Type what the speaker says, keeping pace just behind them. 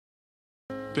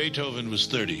Beethoven was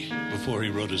 30 before he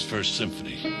wrote his first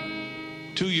symphony.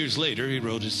 2 years later, he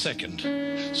wrote his second,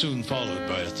 soon followed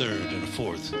by a third and a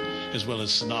fourth, as well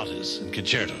as sonatas and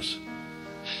concertos.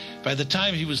 By the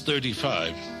time he was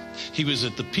 35, he was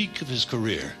at the peak of his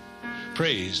career,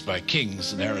 praised by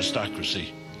kings and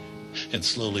aristocracy, and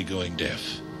slowly going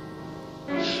deaf.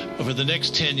 Over the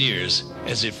next 10 years,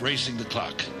 as if racing the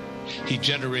clock, he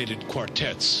generated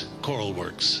quartets, choral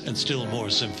works, and still more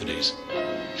symphonies,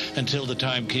 until the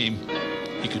time came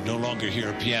he could no longer hear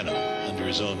a piano under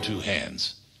his own two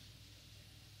hands.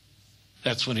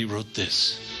 That's when he wrote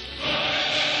this.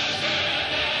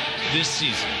 This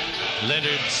season,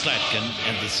 Leonard Slatkin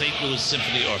and the St. Louis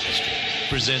Symphony Orchestra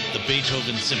present the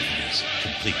Beethoven Symphonies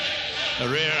complete. A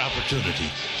rare opportunity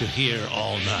to hear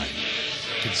all 9,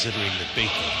 considering that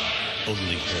Beethoven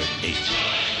only heard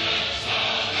 8.